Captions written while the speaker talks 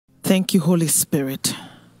Thank you, Holy Spirit.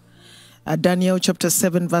 Daniel chapter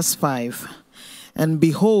 7 verse 5. And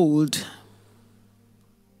behold,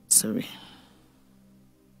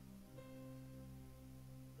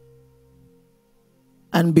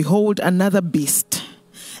 and behold another beast,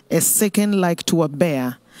 a second like to a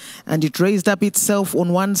bear, and it raised up itself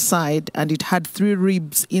on one side, and it had 3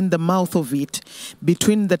 ribs in the mouth of it,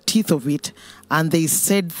 between the teeth of it, and they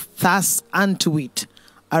said thus unto it,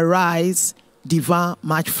 Arise, devour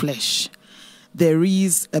much flesh. There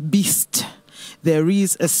is a beast, there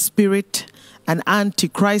is a spirit, an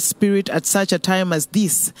antichrist spirit at such a time as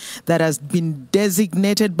this, that has been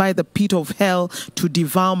designated by the pit of hell to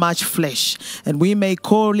devour much flesh. And we may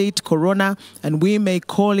call it corona, and we may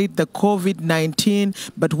call it the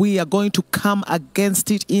COVID-19, but we are going to come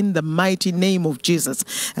against it in the mighty name of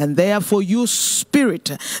Jesus. And therefore, you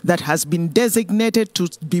spirit that has been designated to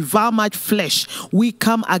devour much flesh, we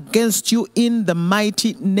come against you in the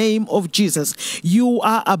mighty name of Jesus. You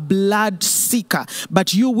are a blood seeker,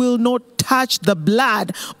 but you will not touch the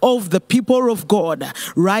blood of the people of God.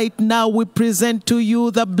 Right now we present to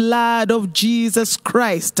you the blood of Jesus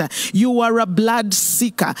Christ. You are a blood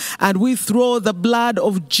seeker, and we throw the blood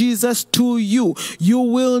of Jesus to you. You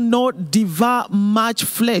will not devour much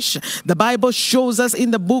flesh. The Bible shows us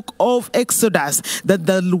in the book of Exodus that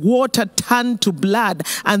the water turned to blood,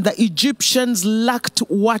 and the Egyptians lacked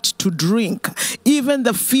what to drink. Even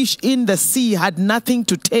the fish in the sea had nothing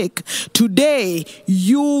to take. Today,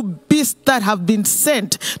 you beasts that have been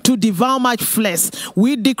sent to devour much flesh,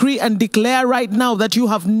 we decree and declare right now that you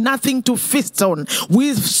have nothing to feast on.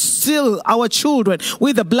 We seal our children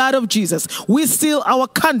with the blood of Jesus. We seal our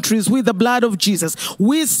countries with the blood of Jesus.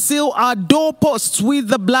 We seal our doorposts with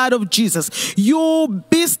the blood of Jesus. You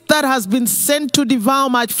beast that has been sent to devour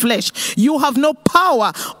much flesh, you have no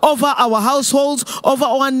power over our households, over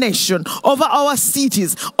our nation, over our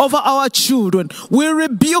cities, over our children. We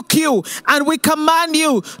rebuke you and we command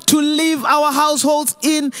you to leave our households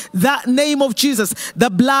in the name of Jesus. The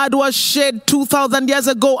blood was shed 2,000 years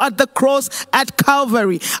ago at the cross at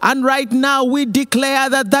Calvary, and right now we declare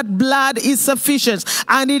that that blood is sufficient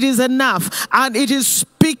and it is enough, and it is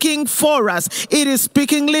speaking for us. It is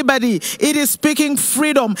speaking liberty. It is speaking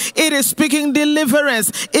freedom. It is speaking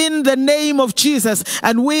deliverance in the name of Jesus.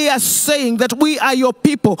 And we are saying that we are your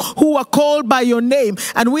people who are called by your name,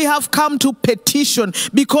 and we have come to petition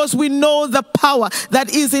because we know the power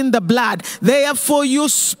that is in the blood. Therefore, you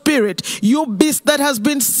spirit, you beast that has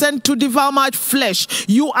been sent to devour much flesh,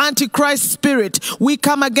 you antichrist spirit, we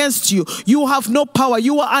come against you. You have no power.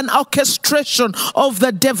 You are an orchestration of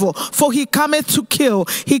the devil, for he cometh to kill,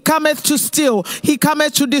 he cometh to steal, he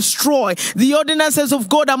cometh to destroy. The ordinances of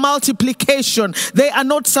God are multiplication. They are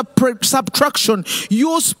not subtraction.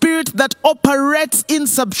 You spirit that operates in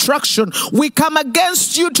subtraction, we come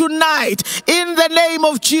against you tonight in the name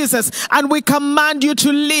of Jesus, and we command you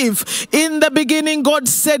to live. In the beginning, God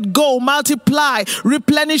said, go, multiply,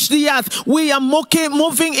 replenish the earth. We are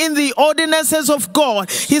moving in the ordinances of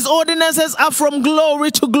God. His ordinances are from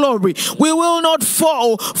glory to glory. We will not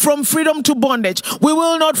fall from freedom to bondage. We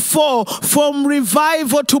will not fall from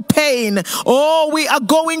revival to pain. Oh, we are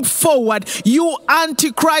going forward. You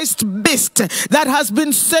antichrist beast that has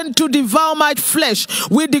been sent to devour my flesh,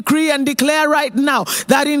 we decree and declare right now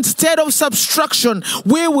that instead of subtraction,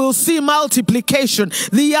 we will see multiplication.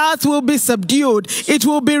 The earth will be subdued, it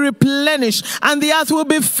will be replenished, and the earth will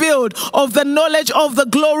be filled of the knowledge of the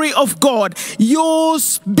glory of God. You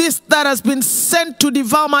beast that has been sent to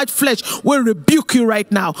devour my flesh, we rebuke you right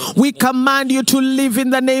now. We command you to live in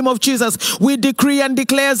the name of Jesus. We decree and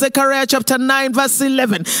declare, Zechariah chapter 9 verse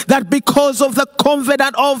 11, that because of the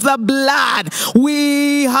covenant of the blood,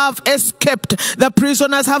 we have escaped. The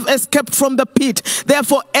prisoners have escaped from the pit.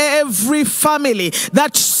 Therefore, every family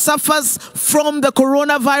that suffers from the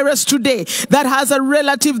coronavirus today, that has a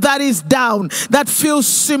relative that is down, that feels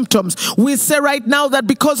symptoms, we say right now that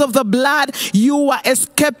because of the blood, you are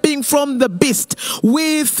escaping from the beast.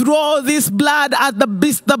 We throw this blood at the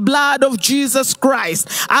beast, the blood of Jesus Christ,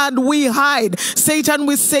 and we hide. Satan,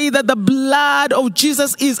 we say that the blood of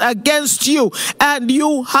Jesus is against you, and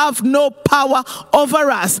you have no power over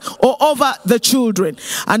us or over the children.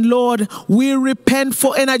 And Lord, we repent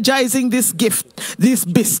for energizing this gift, this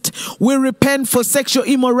beast. We repent for sexual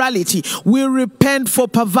immorality. We repent for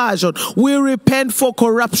perversion. We repent for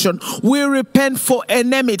corruption. We repent for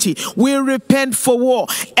enmity. We repent for war.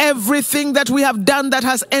 Everything that we have done that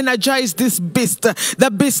has energized this beast,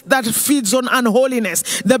 the beast that feeds on unholy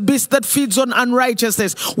unholiness, the beast that feeds on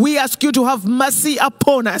unrighteousness. We ask you to have mercy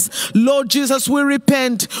upon us. Lord Jesus, we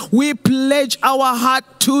repent. We pledge our heart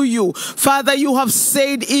to you. Father, you have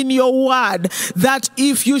said in your word that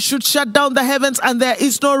if you should shut down the heavens and there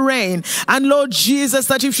is no rain, and Lord Jesus,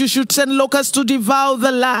 that if you should send locusts to devour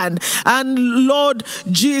the land, and Lord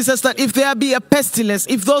Jesus, that if there be a pestilence,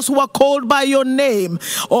 if those who are called by your name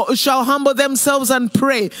or shall humble themselves and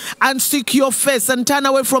pray and seek your face and turn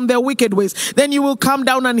away from their wicked ways, then you will come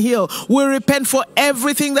down and heal. We repent for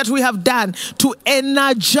everything that we have done to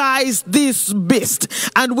energize this beast,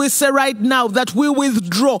 and we say right now that we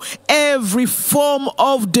withdraw every form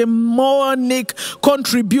of demonic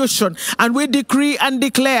contribution, and we decree and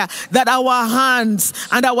declare that our hands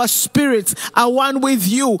and our spirits are one with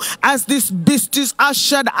you as this beast is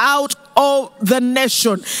ushered out of the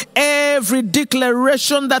nation. Every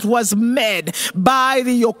declaration that was made by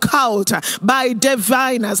the occult, by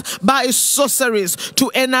diviners, by sorceries to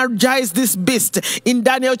energize this beast. In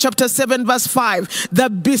Daniel chapter 7 verse 5, the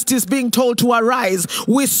beast is being told to arise.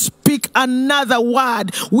 We speak another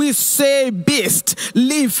word. We say, beast,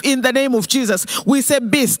 live in the name of Jesus. We say,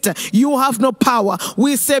 beast, you have no power.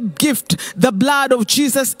 We say, gift, the blood of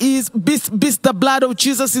Jesus is, beast, the blood of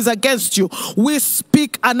Jesus is against you. We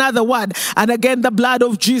speak another word. And again, the blood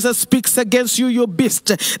of Jesus speaks against you, you beast.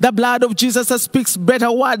 The blood of Jesus speaks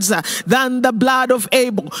better words than the blood of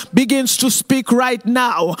Abel. Begins to speak right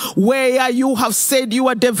now. Where you have said you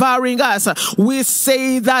are devouring us, we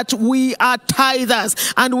say that we are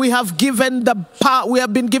tithers, and we have given the power. We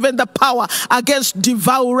have been given the power against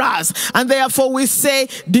devourers, and therefore we say,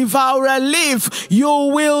 devourer, live. You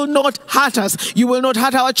will not hurt us. You will not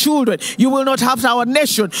hurt our children. You will not hurt our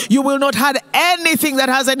nation. You will not hurt anything that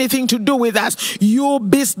has anything to do with us. You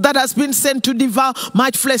beast that has been sent to devour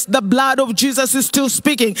my flesh, the blood of Jesus is still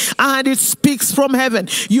speaking, and it speaks from heaven.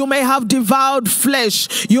 You may have devoured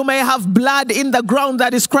flesh, you may have blood in the ground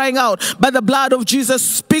that is crying out, but the blood of Jesus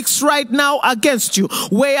speaks right now against you.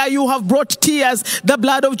 Where you have brought tears, the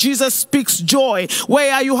blood of Jesus speaks joy.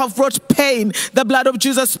 Where you have brought pain, the blood of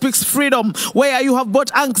Jesus speaks freedom. Where you have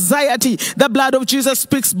brought anxiety, the blood of Jesus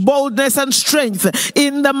speaks boldness and strength.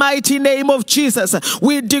 In the mighty name of Jesus,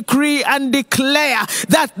 we decree and declare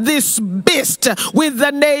that this beast with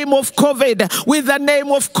the name of COVID, with the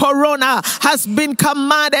name of Corona, has been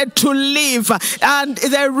commanded to leave, and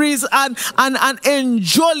there is an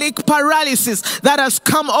angelic paralysis that has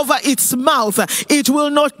come over its mouth. It will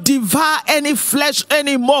not devour any flesh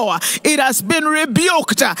anymore. It has been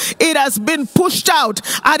rebuked, it has been pushed out,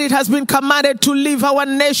 and it has been commanded to leave our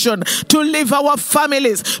nation, to leave our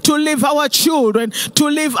families, to leave our children, to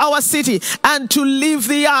leave our city, and to leave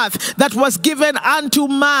the earth that was given unto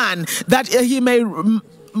man, that he may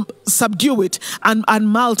subdue it and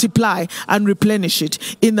multiply and replenish it.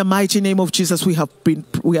 In the mighty name of Jesus we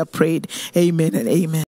have prayed. Amen and amen.